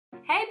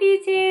Hey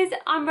beauties,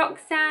 I'm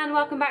Roxanne.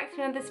 Welcome back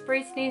to another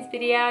Spruce News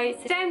video.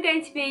 So today I'm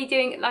going to be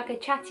doing like a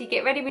chatty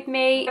get ready with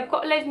me. I've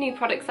got a load of new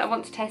products that I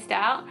want to test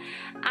out,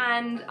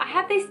 and I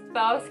have this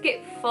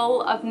basket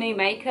full of new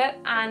makeup,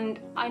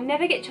 and I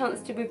never get a chance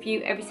to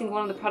review every single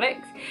one of the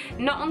products,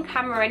 not on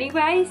camera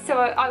anyway. So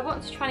I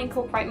want to try and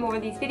incorporate more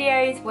of these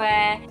videos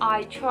where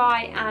I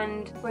try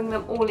and bring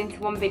them all into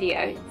one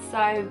video.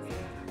 So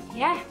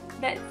yeah,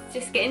 let's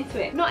just get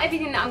into it. Not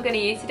everything that I'm going to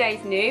use today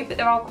is new, but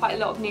there are quite a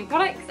lot of new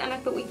products, and I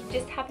thought we could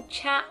just have a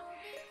chat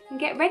and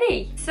get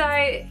ready. So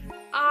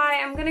I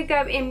am going to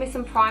go in with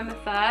some primer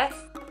first.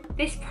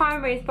 This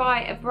primer is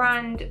by a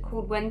brand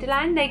called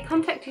Wonderland. They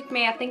contacted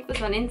me, I think it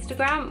was on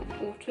Instagram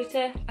or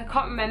Twitter, I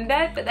can't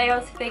remember, but they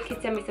asked if they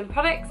could send me some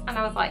products, and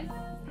I was like,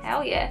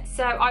 hell yeah.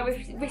 So I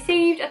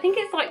received, I think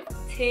it's like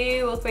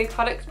 2 or 3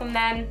 products from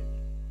them,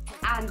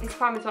 and this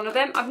primer is one of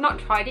them. I've not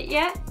tried it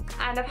yet,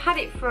 and I've had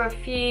it for a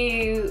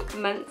few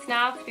months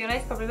now, to be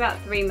honest, probably about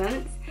 3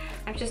 months.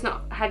 I've just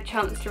not had a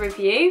chance to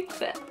review,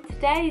 but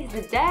today is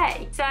the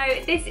day. So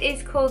this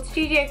is called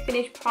Studio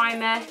Finish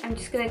Primer. I'm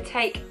just going to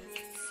take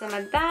some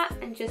of that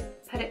and just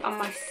put it on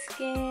my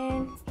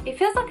skin. It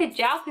feels like a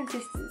gel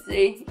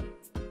consistency.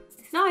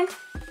 It's nice.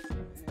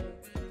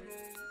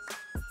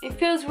 It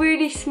feels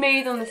really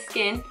smooth on the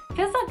skin. It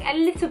feels like a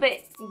little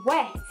bit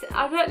wet.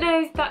 I don't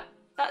know if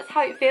that's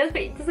how it feels,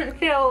 but it doesn't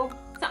feel,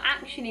 it's not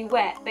actually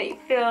wet, but it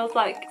feels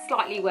like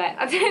slightly wet.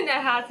 I don't know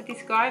how to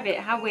describe it,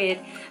 how weird.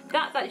 But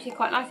that's actually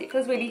quite nice. It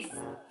feels really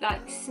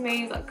like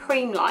smooth, like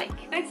cream-like.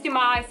 I'm going to do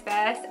my eyes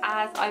first,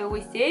 as I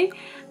always do,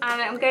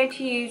 and I'm going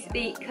to use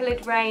the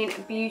Coloured Rain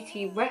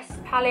Beauty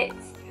Rust palette.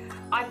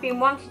 I've been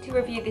wanting to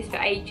review this for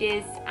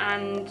ages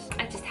and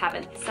I just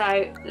haven't,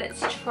 so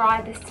let's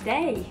try this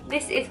today.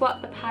 This is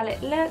what the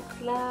palette looks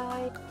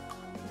like.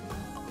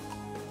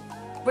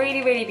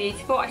 Really, really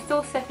beautiful. I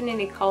saw Stephanie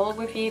Nicole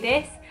review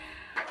this,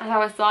 and I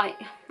was like,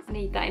 I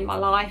need that in my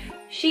life.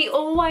 She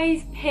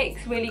always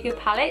picks really good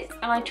palettes,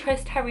 and I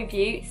trust her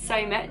review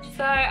so much.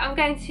 So I'm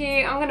going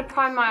to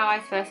prime my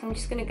eyes first. I'm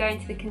just going to go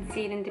into the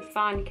Conceal and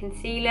Define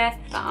Concealer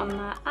on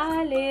my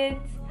eyelids.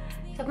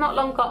 So I've not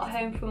long got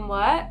home from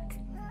work,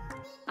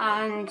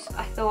 and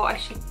I thought I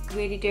should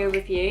really do a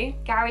review.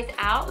 Gary's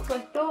out, so I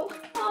thought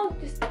I'll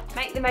just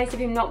make the most of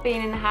him not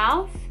being in the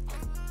house.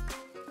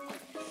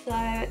 So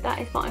that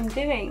is what I'm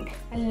doing.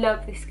 I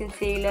love this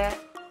concealer.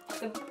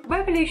 The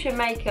Revolution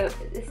makeup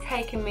has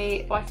taken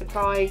me by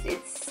surprise.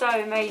 It's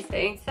so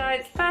amazing. So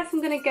first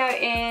I'm going to go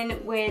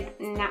in with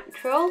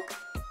Natural.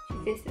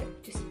 This is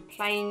just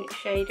plain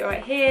shade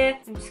right here.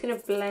 I'm just going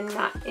to blend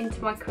that into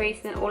my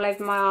crease and all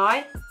over my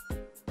eye.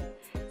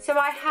 So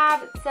I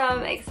have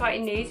some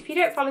exciting news. If you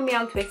don't follow me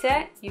on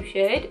Twitter, you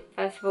should,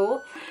 first of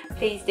all.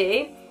 Please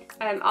do.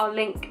 I'll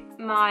link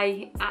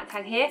my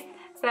 @ here.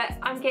 But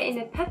I'm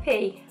getting a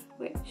puppy,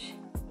 which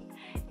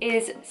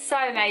is so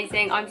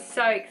amazing. I'm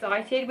so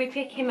excited. We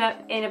pick him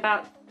up in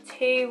about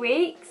 2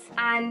 weeks,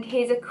 and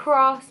he's a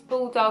cross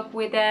bulldog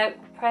with a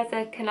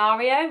Preza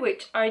Canario,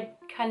 which I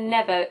can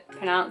never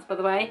pronounce, by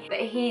the way, but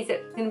he's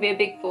going to be a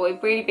big boy,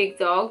 really big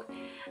dog.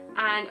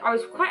 And I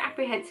was quite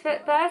apprehensive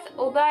at first,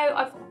 although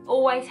I've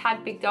always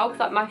had big dogs,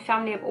 like my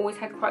family have always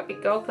had quite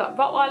big dogs, like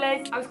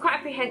Rottweilers. I was quite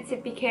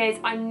apprehensive because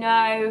I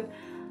know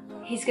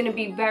he's going to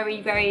be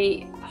very,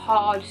 very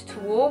hard to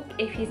walk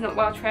if he's not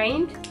well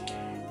trained.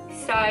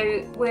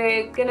 So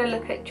we're going to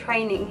look at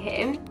training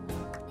him,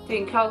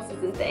 doing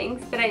classes and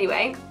things. But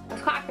anyway, I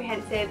was quite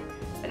apprehensive,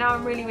 but now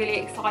I'm really, really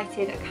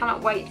excited. I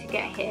cannot wait to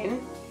get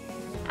him.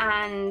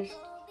 And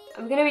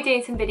I'm going to be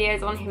doing some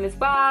videos on him as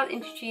well,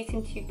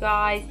 introducing to you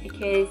guys,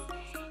 because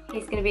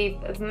he's going to be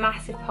a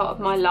massive part of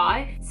my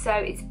life. So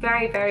it's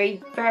very,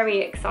 very, very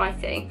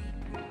exciting.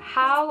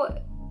 How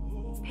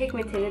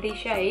pigmented are these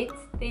shades?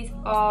 These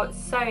are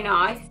so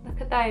nice.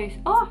 Look at those.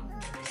 Oh,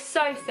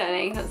 so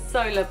stunning. That's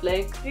so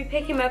lovely. We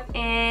pick him up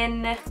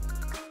in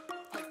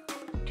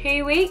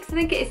 2 weeks. I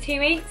think it is 2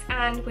 weeks,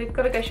 and we've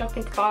got to go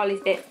shopping to buy all his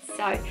bits.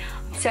 So I'm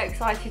so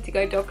excited to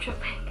go dog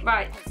shopping.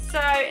 Right, so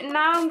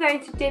now I'm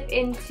going to dip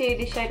into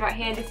this shade right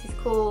here. This is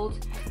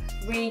called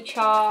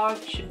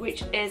Recharge,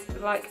 which is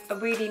like a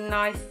really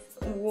nice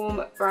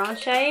warm brown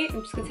shade.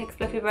 I'm just going to take a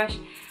fluffy brush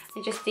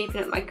and just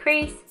deepen up my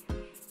crease.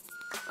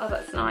 Oh,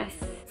 that's nice.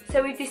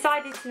 So we've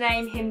decided to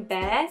name him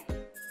Bear,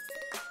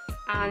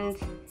 and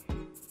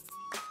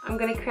I'm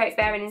going to create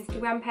Bear an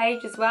Instagram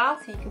page as well,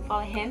 so you can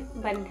follow him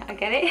when I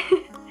get it.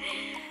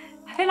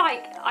 I feel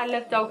like I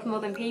love dogs more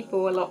than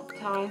people a lot of the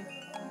time.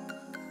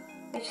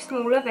 They're just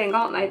more loving,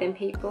 aren't they, than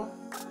people?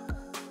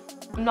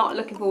 I'm not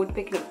looking forward to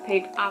picking up the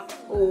pig at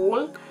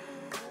all,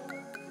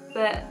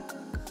 but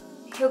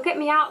he'll get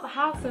me out of the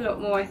house a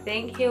lot more, I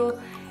think. He'll,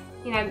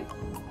 you know,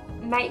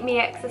 make me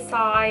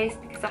exercise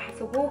because I have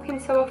to walk him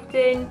so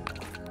often.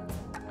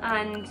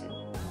 And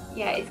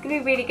yeah, it's going to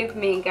be really good for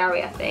me and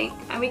Gary, I think.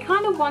 And we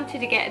kind of wanted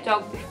to get a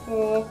dog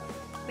before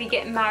we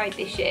get married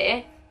this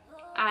year,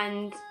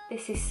 and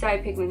this is so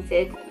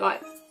pigmented.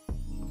 Like,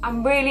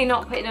 I'm really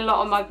not putting a lot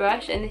on my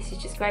brush, and this is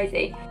just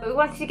crazy. But we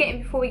wanted to get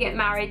him before we get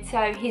married,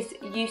 so he's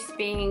used to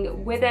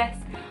being with us.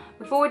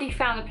 We've we've already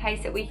found a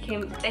place that we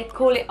can, they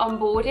call it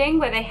onboarding,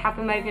 where they have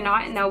him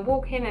overnight and they'll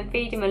walk him and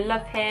feed him and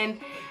love him.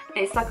 And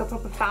it's like a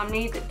proper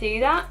family that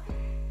do that.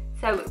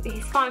 So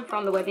he's fine for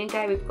on the wedding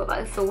day, we've got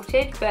that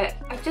sorted, but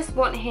I just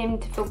want him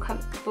to feel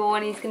comfortable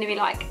and he's going to be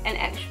like an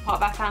extra part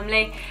of our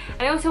family.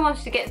 And I also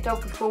wanted to get a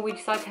dog before we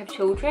decide to have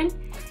children,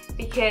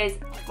 because,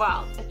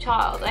 well, a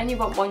child, I only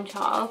want one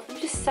child. I'm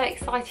just so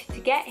excited to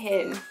get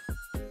him.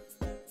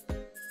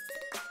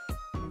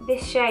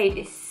 This shade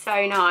is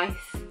so nice.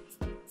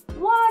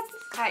 What?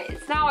 Okay,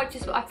 so now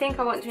I think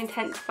I want to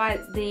intensify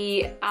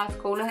the outer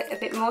corner a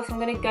bit more, so I'm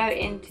going to go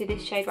into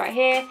this shade right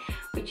here,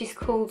 which is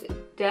called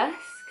Dusk.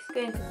 Just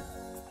going to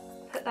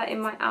put that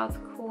in my outer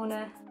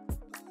corner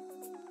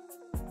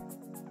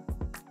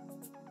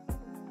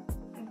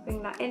and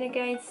bring that in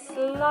again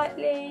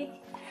slightly.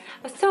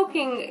 I was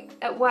talking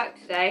at work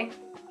today,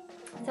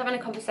 I was having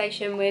a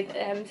conversation with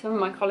some of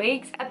my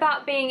colleagues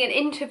about being an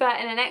introvert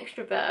and an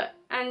extrovert,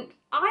 and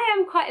I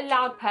am quite a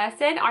loud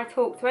person. I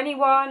talk to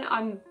anyone,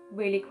 I'm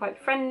really quite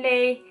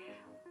friendly,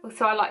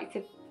 so I like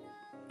to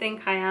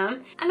think I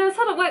am. And I was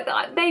told at work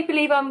that they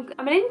believe I'm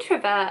an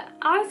introvert.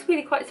 I was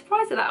really quite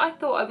surprised at that. I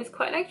thought I was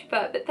quite an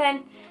extrovert, but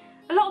then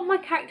a lot of my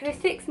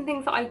characteristics and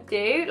things that I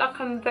do, like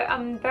I'm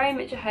very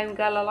much a home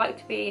girl. I like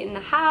to be in the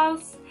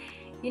house.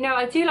 You know,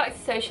 I do like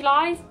to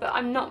socialise, but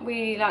I'm not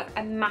really like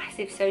a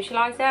massive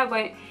socialiser.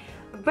 I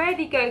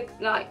rarely go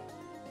like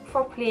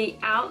properly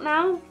out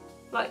now,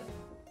 like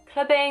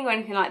clubbing or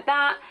anything like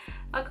that.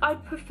 Like,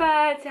 I'd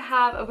prefer to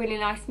have a really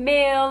nice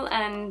meal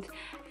and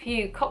a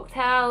few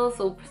cocktails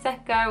or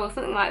Prosecco or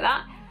something like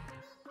that.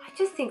 I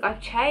just think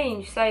I've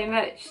changed so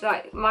much.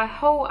 Like, my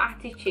whole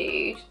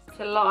attitude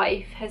to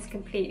life has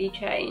completely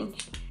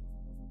changed.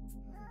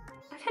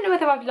 I don't know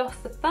whether I've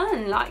lost the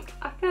fun. Like,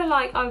 I feel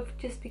like I've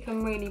just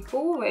become really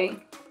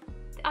boring.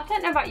 I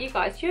don't know about you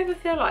guys, do you ever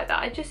feel like that?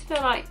 I just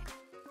feel like,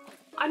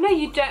 I know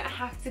you don't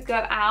have to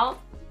go out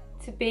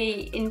to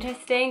be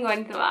interesting or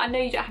anything like that. I know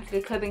you don't have to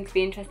go clubbing to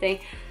be interesting,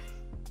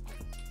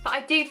 but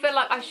I do feel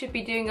like I should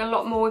be doing a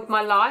lot more with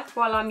my life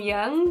while I'm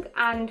young.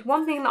 And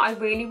one thing that I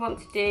really want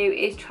to do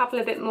is travel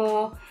a bit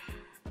more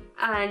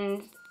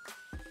and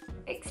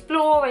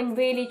explore and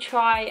really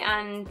try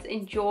and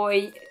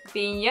enjoy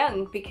being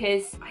young,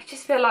 because I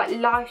just feel like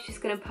life's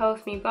just going to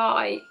pass me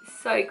by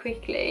so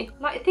quickly.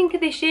 Like, think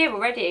of this year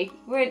already.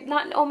 We're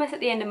like almost at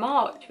the end of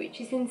March,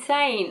 which is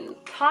insane.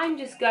 Time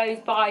just goes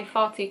by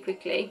far too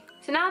quickly.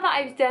 So now that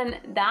I've done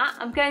that,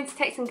 I'm going to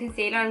take some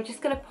concealer and I'm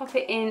just going to pop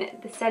it in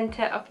the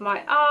centre of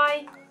my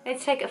eye.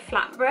 Let's take a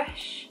flat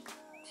brush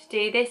to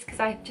do this, because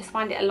I just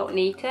find it a lot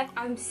neater.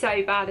 I'm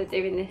so bad at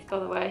doing this, by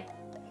the way.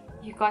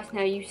 You guys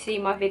know, you see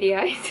my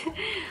videos.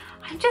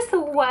 I'm just the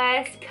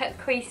worst cut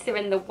creaser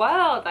in the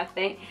world, I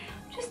think.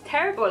 I'm just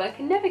terrible, I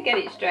can never get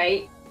it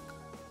straight.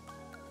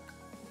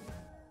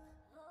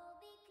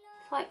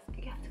 It's like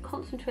you have to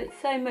concentrate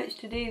so much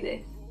to do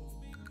this.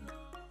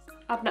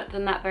 I've not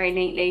done that very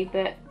neatly,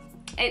 but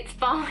it's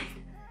fine.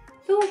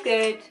 It's all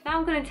good. Now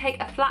I'm going to take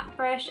a flat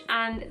brush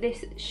and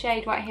this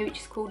shade right here,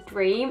 which is called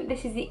Dream.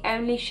 This is the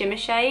only shimmer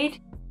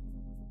shade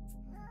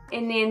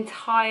in the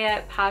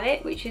entire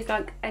palette, which is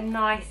like a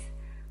nice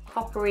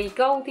coppery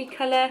goldy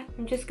colour.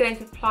 I'm just going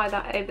to apply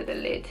that over the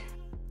lid.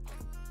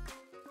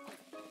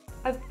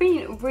 I've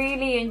been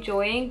really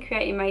enjoying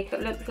creating makeup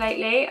looks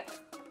lately.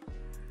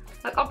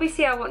 Like,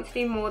 obviously I want to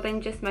do more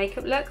than just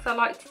makeup looks. I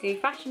like to do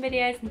fashion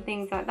videos and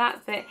things like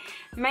that, but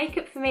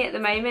makeup for me at the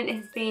moment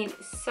has been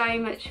so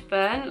much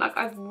fun. Like,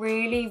 I've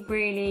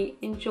really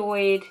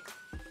enjoyed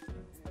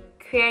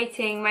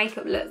creating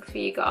makeup looks for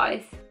you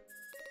guys.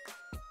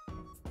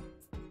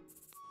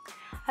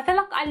 I feel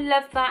like I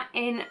love that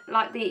in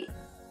like the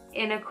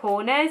inner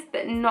corners,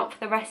 but not for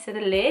the rest of the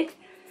lid.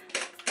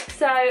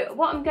 So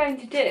what I'm going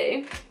to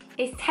do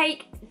is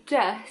take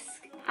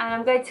Dusk and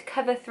I'm going to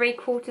cover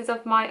 3/4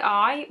 of my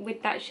eye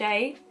with that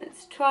shade.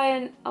 Let's try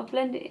and, I'll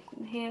blend it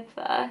in here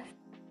first.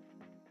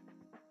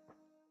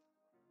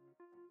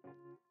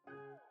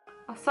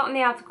 I'll start on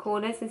the outer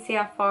corners and see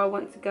how far I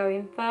want to go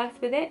in first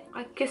with it.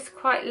 I just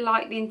quite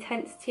like the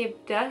intensity of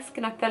Dusk,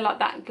 and I feel like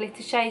that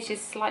glitter shade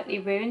just slightly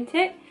ruined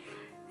it.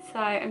 So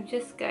I'm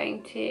just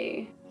going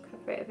to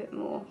cover it a bit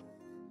more.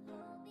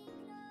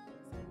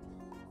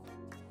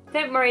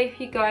 Don't worry if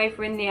you go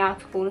over in the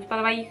outer corners. By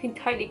the way, you can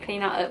totally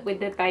clean that up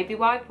with a baby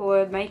wipe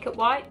or a makeup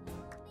wipe.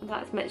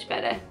 That's much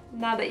better.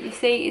 Now that you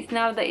see,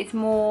 now that it's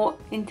more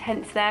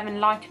intense there and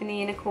lighter in the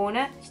inner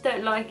corner. Just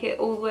don't like it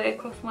all the way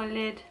across my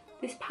lid.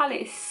 This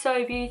palette is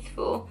so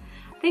beautiful.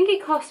 I think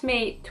it cost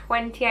me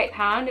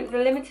 £28. It was a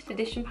limited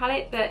edition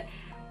palette, but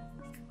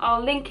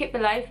I'll link it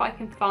below if I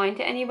can find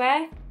it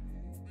anywhere.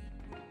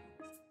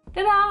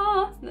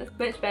 Ta-da! That's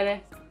much better.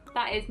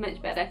 That is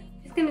much better.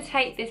 Just going to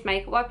take this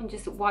makeup wipe and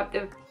just wipe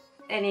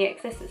any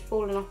excess that's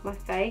fallen off my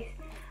face.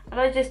 And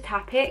I just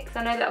tap it because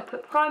I know that I'll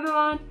put primer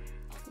on,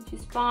 which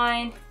is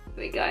fine.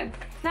 Here we go.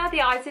 Now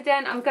the eyes are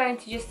done, I'm going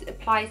to just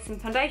apply some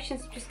foundation.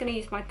 So I'm just going to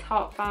use my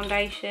Tarte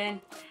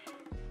foundation.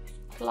 Just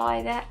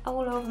apply that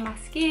all over my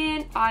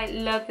skin. I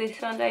love this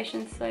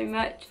foundation so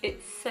much.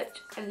 It's such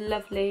a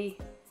lovely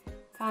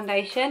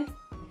foundation.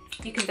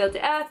 You can build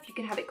it up, you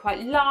can have it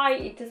quite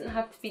light, it doesn't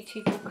have to be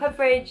too full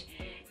coverage.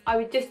 I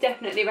would just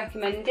definitely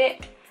recommend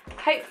it.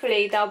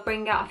 Hopefully they'll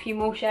bring out a few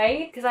more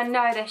shades because I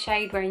know their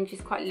shade range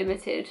is quite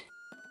limited.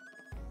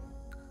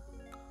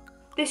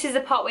 This is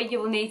the part where you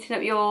will neaten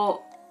up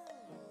your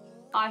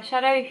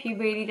eyeshadow if you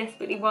really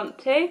desperately want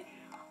to.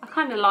 I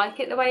kind of like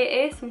it the way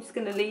it is, so I'm just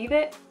going to leave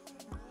it.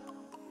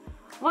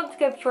 I want to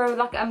go for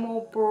like a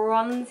more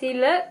bronzy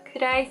look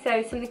today,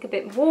 so something a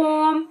bit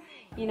warm,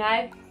 you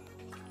know,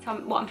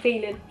 what I'm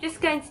feeling.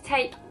 Just going to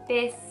take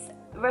this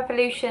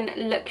Revolution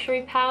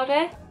Luxury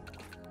Powder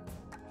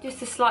just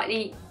to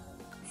slightly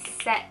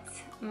set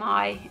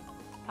my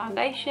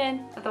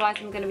foundation, otherwise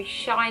I'm going to be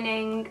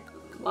shining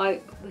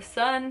like the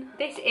sun.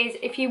 This is,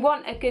 if you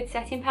want a good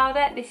setting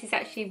powder, this is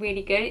actually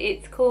really good.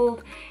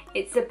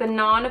 It's a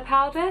banana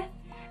powder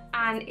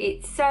and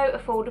it's so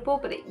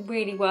affordable, but it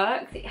really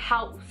works. It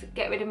helps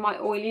get rid of my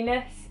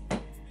oiliness,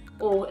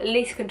 or at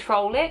least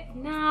control it.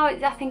 Now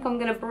I think I'm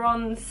gonna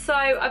bronze. So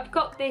I've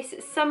got this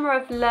Summer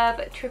of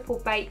Love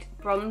Triple Baked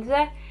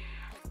Bronzer,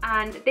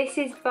 and this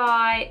is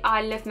by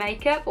I Love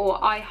Makeup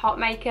or I Heart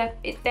Makeup.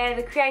 They're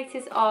the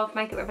creators of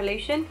Makeup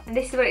Revolution, and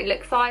this is what it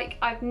looks like.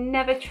 I've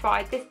never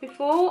tried this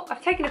before.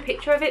 I've taken a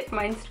picture of it for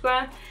my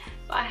Instagram,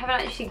 but I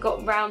haven't actually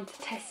got round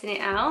to testing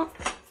it out.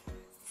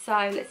 So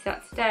let's do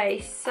that today.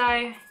 So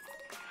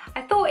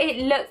I thought it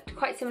looked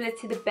quite similar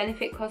to the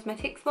Benefit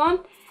Cosmetics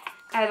one,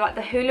 like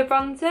the Hoola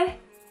bronzer.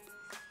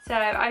 So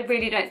I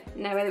really don't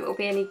know whether it will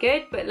be any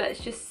good, but let's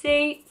just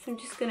see. So I'm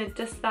just going to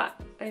dust that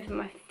over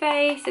my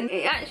face, and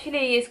it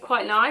actually is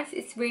quite nice.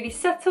 It's really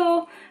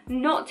subtle,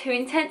 not too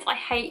intense. I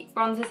hate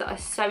bronzers that are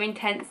so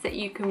intense that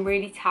you can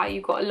really tell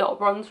you've got a lot of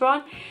bronzer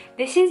on.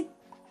 This is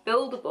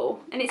buildable,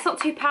 and it's not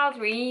too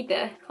powdery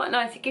either. Quite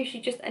nice. It gives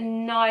you just a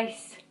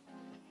nice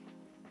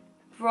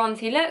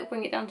bronzy look.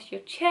 Bring it down to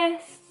your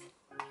chest.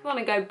 If you want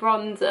to go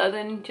bronzer,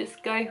 then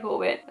just go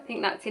for it. I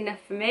think that's enough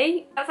for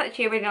me. That's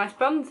actually a really nice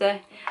bronzer.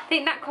 I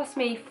think that cost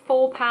me £4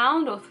 or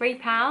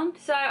 £3.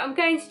 So I'm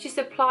going to just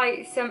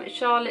apply some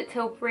Charlotte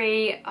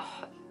Tilbury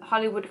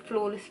Hollywood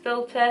Flawless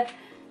Filter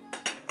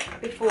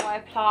before I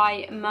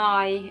apply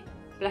my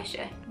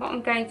blusher. What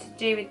I'm going to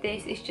do with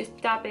this is just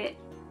dab it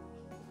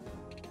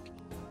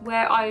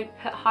where I would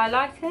put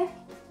highlighter.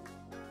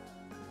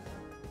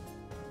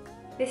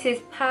 This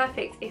is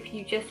perfect if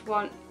you just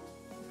want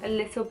a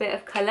little bit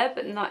of colour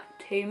but not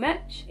too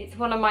much. It's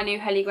one of my new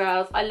Holy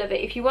Grails. I love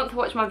it. If you want to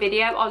watch my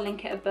video, I'll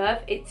link it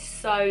above. It's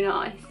so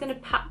nice. I'm going to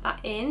pat that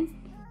in.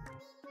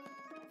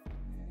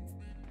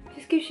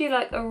 Just gives you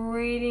like a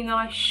really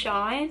nice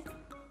shine.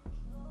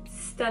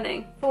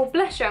 Stunning. For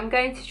blusher, I'm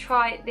going to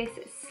try this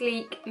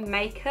Sleek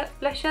Makeup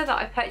blusher that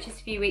I purchased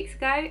a few weeks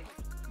ago.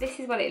 This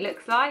is what it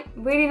looks like.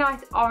 Really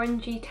nice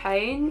orangey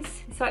tones.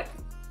 It's like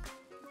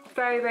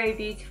very, very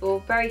beautiful,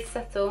 very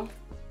subtle,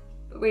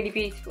 but really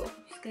beautiful. I'm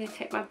just going to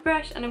take my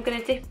brush and I'm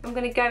going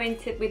to go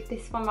into with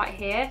this one right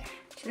here,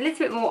 which is a little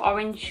bit more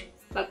orange,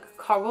 like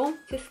coral.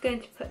 Just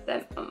going to put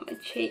them on my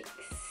cheeks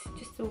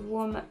just to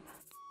warm up.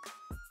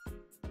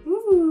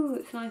 Ooh,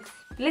 it's nice.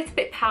 A little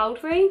bit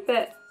powdery,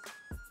 but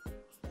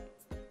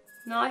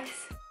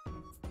nice.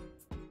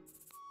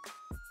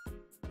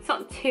 It's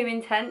not too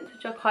intense,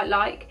 which I quite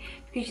like,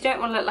 because you don't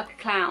want to look like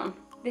a clown.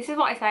 This is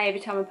what I say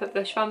every time I put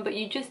blush on, but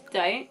you just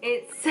don't.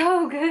 It's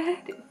so good.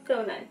 It's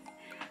so nice.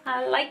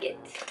 I like it.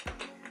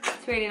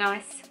 It's really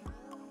nice.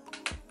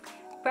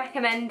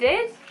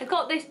 Recommended. I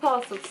got this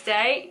parcel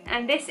today,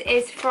 and this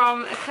is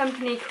from a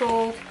company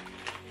called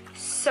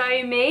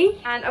So Me,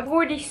 and I've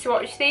already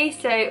swatched these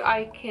so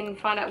I can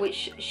find out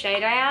which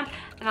shade I am,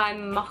 and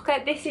I'm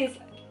Mocha. This is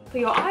for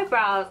your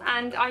eyebrows,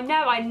 and I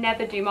know I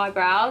never do my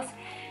brows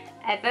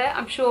ever.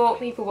 I'm sure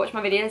people watch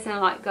my videos and are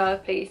like, girl,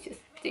 please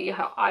just do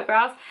your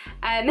eyebrows,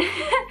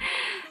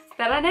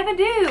 but I never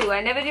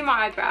do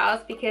my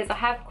eyebrows because I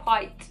have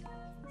quite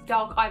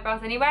dark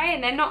eyebrows anyway,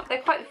 and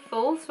they're quite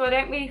full, so I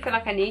don't really feel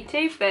like I need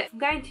to, but I'm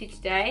going to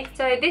today.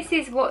 So this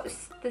is what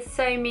the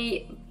So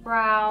Me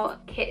brow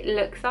kit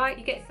looks like.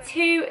 You get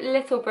two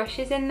little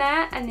brushes in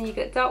there, and then you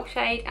get dark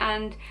shade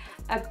and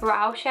a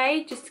brow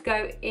shade just to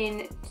go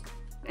in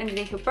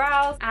underneath your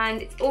brows,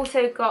 and it's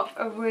also got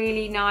a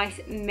really nice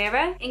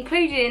mirror.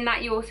 Included in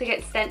that you also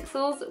get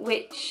stencils,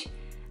 which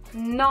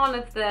none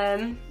of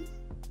them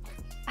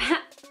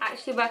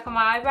actually work on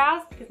my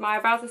eyebrows because my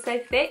eyebrows are so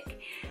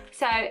thick,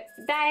 so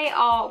they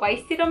are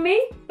wasted on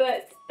me,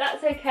 but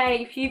that's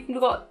okay. If you've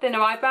got thinner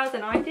eyebrows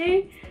than I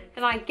do,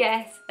 then I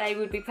guess they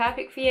would be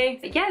perfect for you.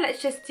 But yeah, let's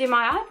just do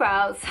my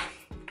eyebrows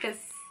because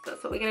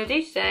that's what we're going to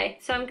do today.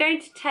 So I'm going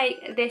to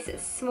take this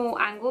small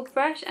angled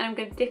brush and I'm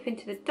going to dip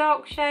into the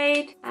dark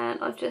shade, and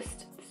I'll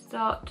just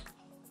start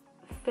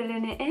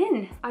filling it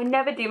in. I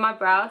never do my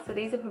brows, so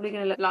these are probably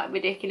going to look like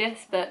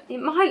ridiculous, but it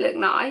might look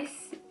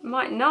nice. It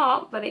might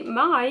not, but it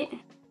might.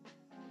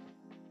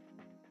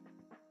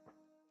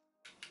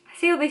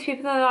 I see all these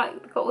people that are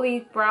like got all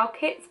these brow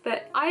kits,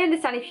 but I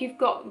understand if you've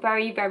got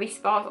very, very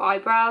sparse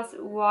eyebrows,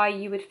 why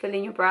you would fill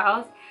in your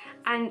brows.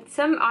 And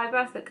some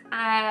eyebrows look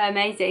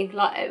amazing,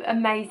 like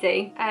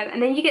amazing.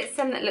 And then you get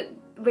some that look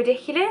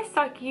ridiculous,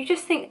 like you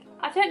just think,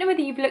 I don't know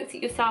whether you've looked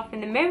at yourself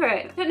in the mirror.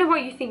 I don't know why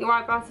you think your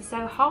eyebrows are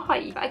so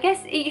high. But I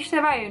guess each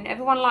their own.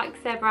 Everyone likes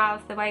their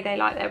brows the way they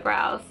like their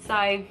brows. So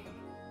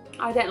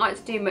I don't like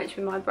to do much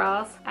with my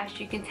brows. As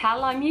you can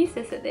tell, I'm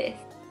useless at this.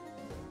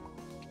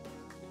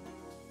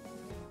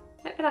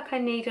 I don't feel like I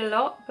need a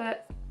lot,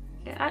 but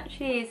it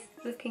actually is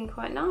looking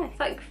quite nice. It's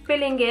like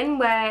filling in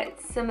where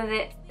some of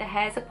the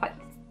hairs are quite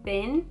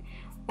thin,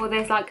 or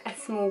there's like a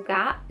small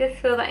gap.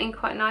 Just fill that in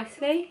quite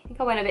nicely. I think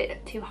I went a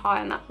bit too high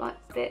on that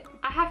bit.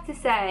 I have to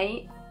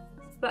say,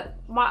 but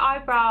my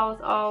eyebrows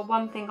are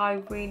one thing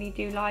I really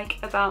do like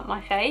about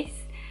my face,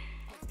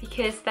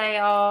 because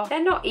they're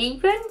not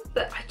even,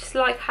 but I just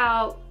like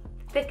how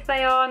thick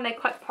they are and they're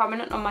quite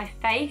prominent on my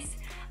face.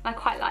 I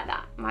quite like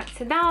that. Right,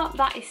 so now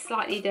that is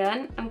slightly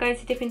done, I'm going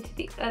to dip into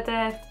the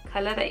other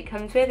colour that it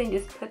comes with and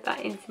just put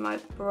that into my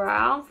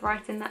brow,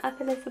 brighten that up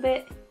a little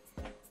bit.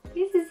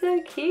 This is so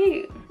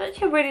cute.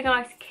 Such a really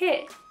nice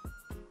kit.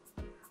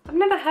 I've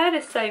never heard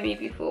of Somi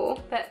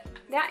before, but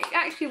that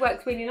actually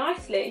works really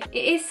nicely.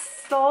 It is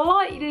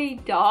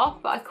slightly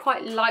dark, but I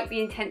quite like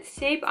the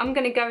intensity. But I'm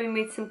going to go in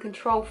with some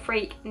Control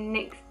Freak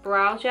NYX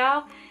Brow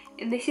Gel.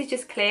 And this is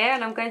just clear,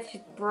 and I'm going to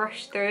just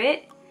brush through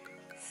it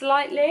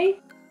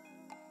slightly.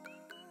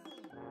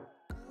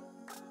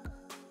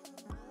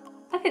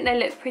 I think they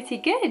look pretty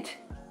good.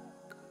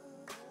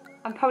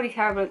 I'm probably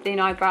terrible at doing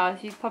eyebrows.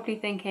 You're probably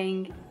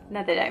thinking,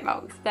 no, they don't,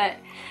 Rox, but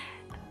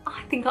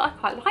I think I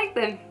quite like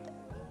them.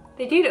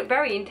 They do look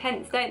very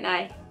intense, don't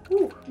they?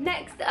 Ooh.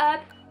 Next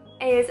up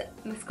is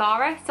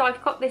mascara. So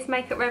I've got this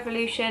Makeup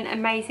Revolution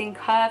Amazing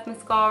Curve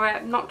Mascara.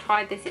 I've not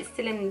tried this, it's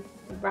still in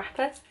the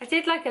wrapper. I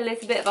did like a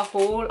little bit of a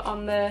haul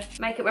on the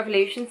Makeup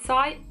Revolution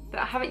site, but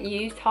I haven't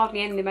used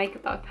hardly any of the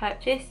makeup that I've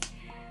purchased.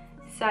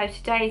 So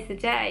today's the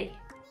day.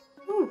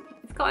 Ooh,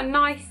 it's got a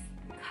nice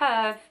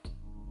curved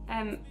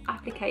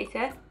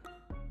applicator.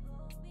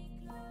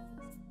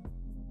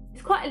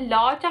 It's quite a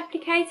large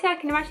applicator. I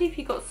can imagine if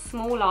you've got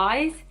small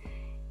eyes,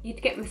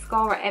 you'd get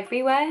mascara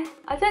everywhere.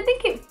 I don't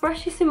think it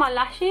brushes through my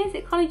lashes.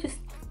 It kind of just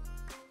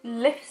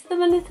lifts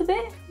them a little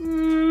bit. I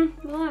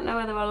don't know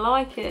whether I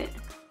like it.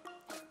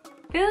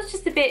 Feels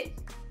just a bit,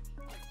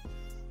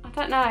 I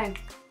don't know.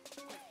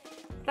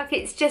 Like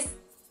it's just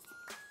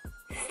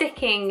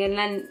sticking and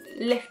then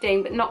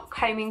lifting but not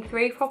combing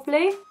through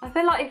properly. I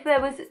feel like if there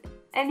was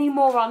any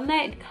more on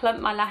there, it'd clump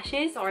my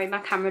lashes. Sorry, my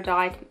camera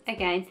died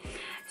again.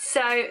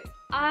 So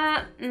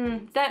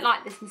don't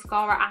like this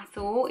mascara at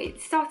all.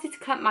 It started to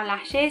clump my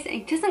lashes and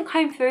it doesn't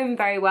comb through them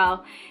very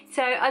well.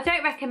 So I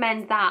don't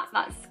recommend that.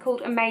 That's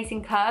called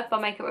Amazing Curve by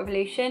Makeup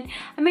Revolution.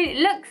 I mean, it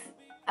looks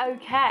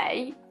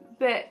okay,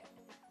 but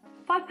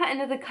if I put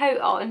another coat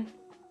on,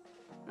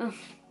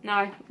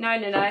 no.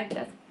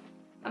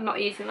 I'm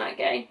not using that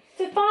again.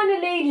 So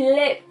finally,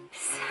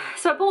 lips.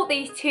 So I bought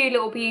these two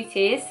little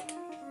beauties.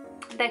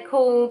 They're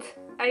called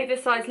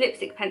Oversized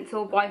Lipstick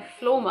Pencil by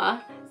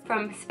Florma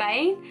from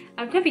Spain.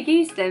 I've never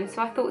used them,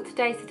 so I thought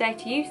today's the day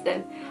to use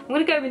them. I'm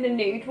going to go with the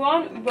nude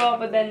one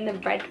rather than the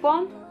red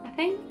one, I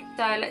think.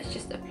 So let's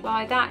just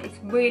apply that.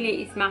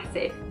 It's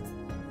massive.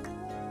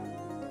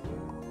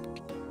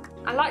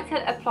 I like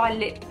to apply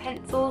lip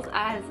pencils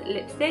as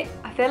lipstick.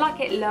 I feel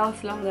like it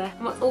lasts longer.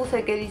 And what's also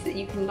good is that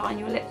you can line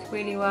your lips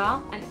really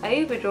well and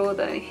overdraw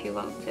them if you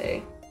want to.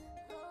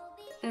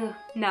 Ugh,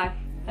 no,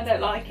 I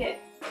don't like it.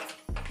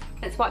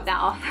 Let's wipe that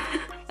off.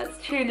 That's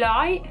too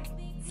light.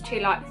 It's too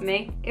light for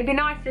me. It'd be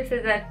nice just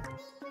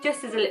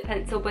as a lip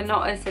pencil, but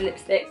not as a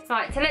lipstick.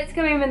 Right, so let's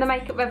go in with the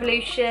Makeup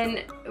Revolution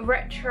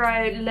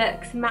Retro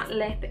Luxe Matte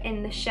Lip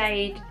in the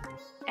shade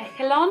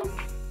Echelon.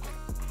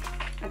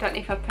 I don't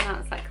know if I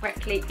pronounced that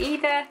correctly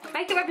either.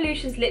 Makeup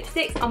Revolution's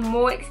lipsticks are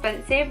more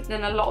expensive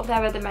than a lot of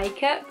their other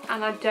makeup,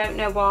 and I don't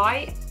know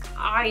why.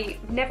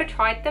 I've never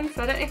tried them,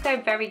 so I don't know if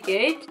they're very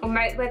good, or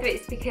whether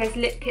it's because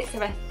lip kits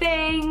are a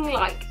thing,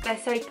 like they're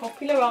so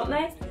popular, aren't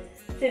they?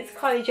 Since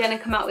Kylie Jenner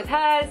come out with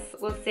hers,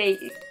 we'll see.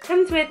 It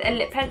comes with a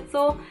lip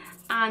pencil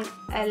and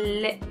a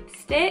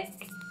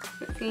lipstick.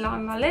 Let's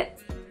line my lip.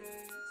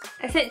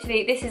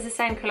 Essentially, this is the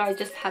same colour I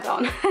just had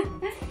on.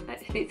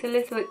 Actually, it's a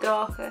little bit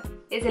darker.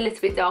 It's a little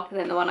bit darker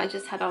than the one I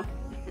just had on.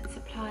 Let's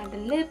apply the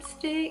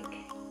lipstick.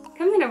 It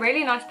comes in a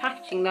really nice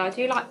packaging though. I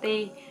do like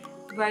the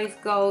rose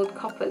gold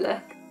copper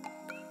look.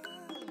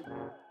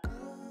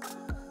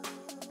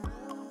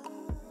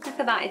 Look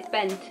at that, it's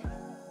bent.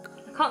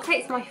 I can't say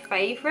it's my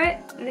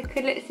favourite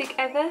liquid lipstick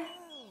ever.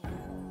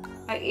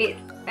 Like, it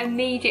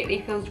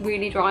immediately feels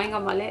really drying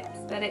on my lips,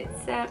 but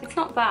it's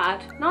not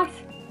bad. Nice.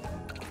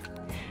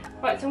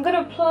 Right, so I'm going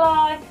to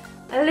apply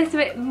a little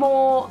bit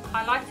more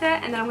highlighter,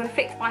 and then I'm going to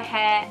fix my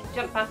hair,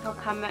 jump back on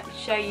camera and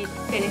show you the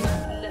finished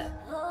look.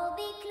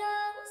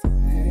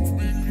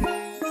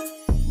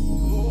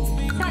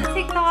 That's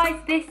it guys,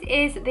 this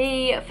is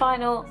the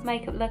final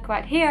makeup look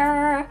right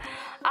here.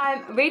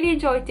 I really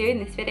enjoyed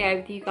doing this video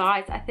with you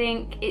guys. I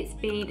think it's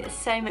been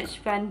so much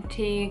fun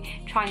to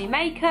try new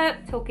makeup,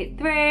 talk it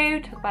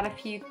through, talk about a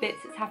few bits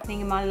that's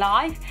happening in my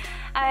life.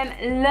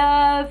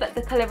 Love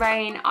the Colour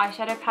Rain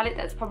eyeshadow palette.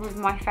 That's probably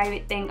my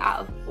favourite thing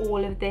out of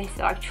all of this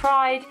that I've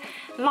tried.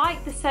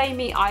 Like the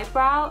Somi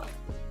eyebrow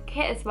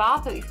kit as well.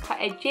 I thought it was quite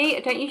edgy. I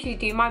don't usually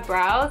do my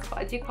brows, but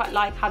I do quite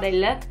like how they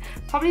look.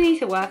 Probably need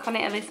to work on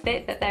it a little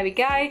bit, but there we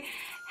go.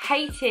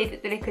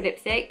 Hated the liquid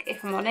lipstick,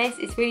 if I'm honest.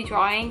 It's really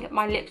drying.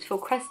 My lips feel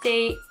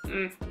crusty.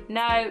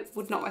 No,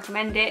 would not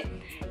recommend it.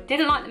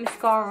 Didn't like the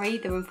mascara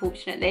either,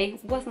 unfortunately.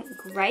 Wasn't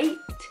great.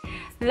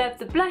 Loved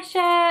the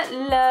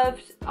blusher,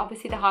 loved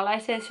obviously the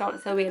highlighter,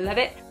 Charlotte Tilbury, love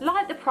it.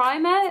 Like the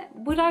primer,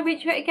 would I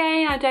reach for it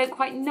again? I don't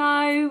quite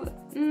know,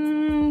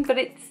 but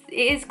it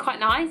is quite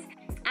nice.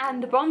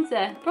 And the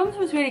bronzer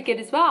was really good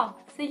as well.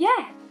 So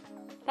yeah,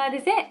 that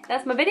is it.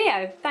 That's my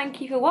video. Thank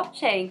you for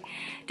watching.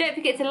 Don't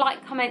forget to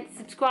like, comment,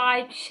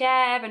 subscribe,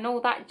 share and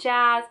all that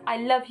jazz. I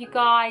love you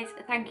guys.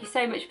 Thank you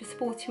so much for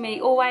supporting me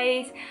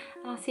always.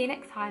 And I'll see you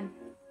next time.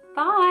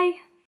 Bye.